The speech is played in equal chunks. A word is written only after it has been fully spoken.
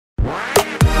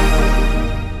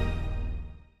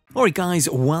Alright guys,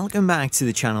 welcome back to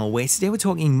the channel where today we're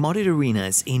talking modded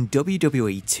arenas in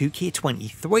WWE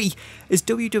 2K23 as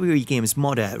WWE Games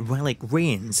modder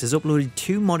relikregins has uploaded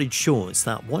two modded shows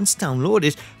that once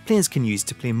downloaded, players can use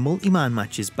to play multi-man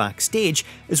matches backstage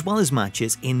as well as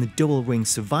matches in the Double Ring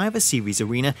Survivor Series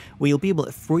arena where you'll be able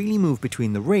to freely move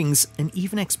between the rings and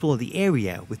even explore the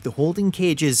area with the holding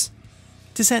cages.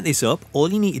 To set this up, all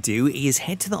you need to do is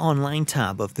head to the online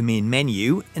tab of the main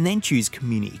menu and then choose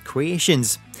Community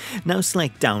Creations. Now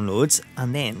select Downloads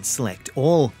and then select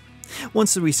All.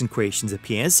 Once the recent creations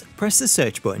appears, press the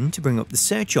search button to bring up the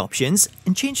search options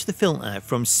and change the filter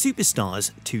from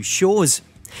Superstars to Shows.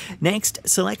 Next,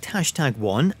 select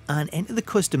 #1 and enter the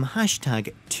custom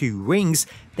hashtag 2rings,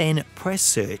 then press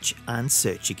search and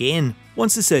search again.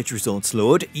 Once the search results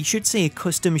load, you should see a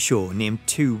custom show named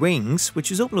 2rings, which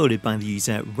was uploaded by the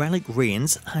user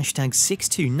relikregins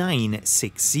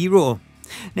 #62960.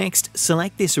 Next,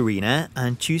 select this arena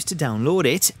and choose to download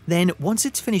it, then once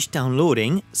it's finished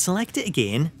downloading, select it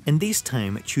again and this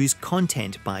time choose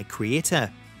Content by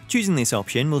Creator. Choosing this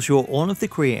option will show all of the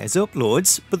creators'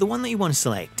 uploads, but the one that you want to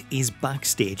select is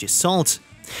Backstage Assault.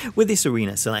 With this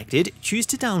arena selected, choose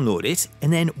to download it,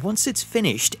 and then once it's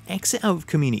finished, exit out of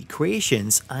Community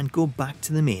Creations and go back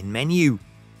to the main menu.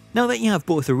 Now that you have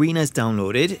both arenas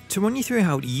downloaded, to run you through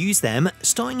how to use them,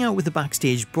 starting out with the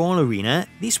Backstage Brawl arena,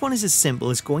 this one is as simple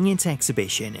as going into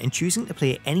Exhibition and choosing to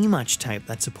play any match type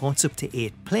that supports up to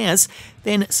 8 players,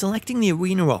 then selecting the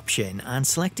arena option and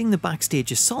selecting the Backstage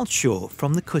Assault show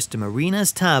from the Custom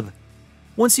Arenas tab.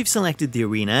 Once you've selected the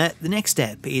arena, the next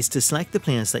step is to select the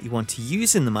players that you want to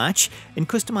use in the match and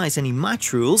customize any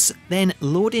match rules, then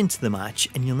load into the match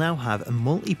and you'll now have a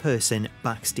multi-person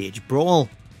Backstage Brawl.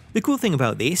 The cool thing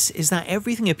about this is that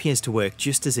everything appears to work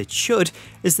just as it should,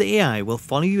 as the AI will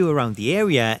follow you around the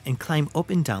area and climb up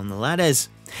and down the ladders.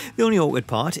 The only awkward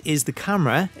part is the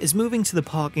camera, as moving to the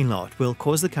parking lot will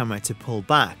cause the camera to pull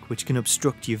back, which can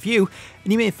obstruct your view,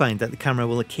 and you may find that the camera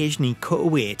will occasionally cut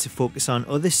away to focus on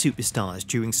other superstars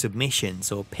during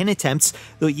submissions or pin attempts,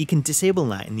 though you can disable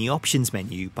that in the options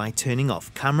menu by turning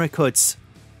off camera cuts.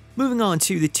 Moving on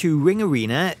to the 2-ring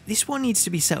arena, this one needs to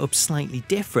be set up slightly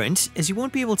different as you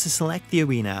won't be able to select the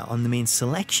arena on the main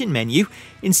selection menu.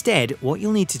 Instead, what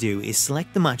you'll need to do is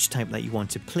select the match type that you want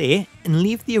to play and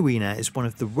leave the arena as one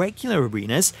of the regular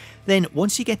arenas. Then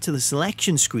once you get to the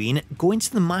selection screen, go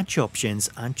into the match options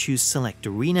and choose Select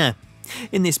Arena.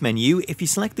 In this menu, if you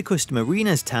select the Custom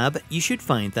Arenas tab, you should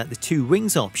find that the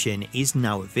 2rings option is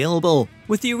now available.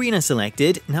 With the arena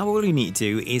selected, now all you need to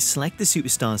do is select the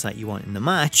superstars that you want in the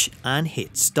match and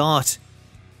hit start.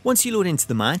 Once you load into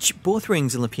the match, both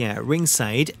rings will appear at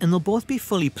ringside and they'll both be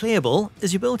fully playable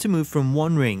as you'll be able to move from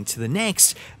one ring to the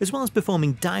next, as well as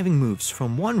performing diving moves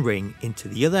from one ring into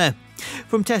the other.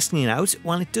 From testing it out,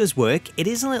 while it does work, it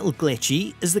is a little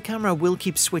glitchy as the camera will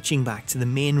keep switching back to the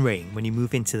main ring when you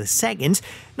move into the second,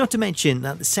 not to mention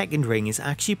that the second ring is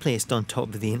actually placed on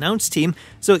top of the announce team,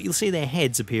 so you'll see their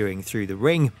heads appearing through the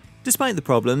ring. Despite the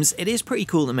problems, it is pretty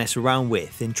cool to mess around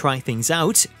with and try things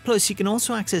out, plus you can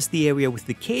also access the area with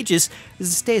the cages as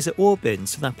the stairs are open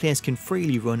so that players can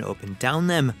freely run up and down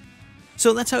them.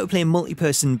 So that's how to play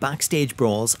multi-person Backstage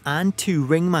Brawls and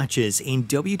 2-ring matches in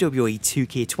WWE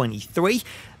 2K23.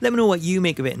 Let me know what you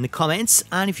make of it in the comments,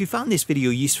 and if you found this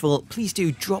video useful, please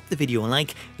do drop the video a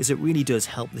like as it really does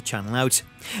help the channel out.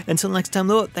 Until next time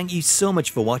though, thank you so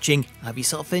much for watching, have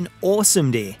yourself an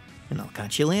awesome day, and I'll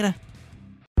catch you later.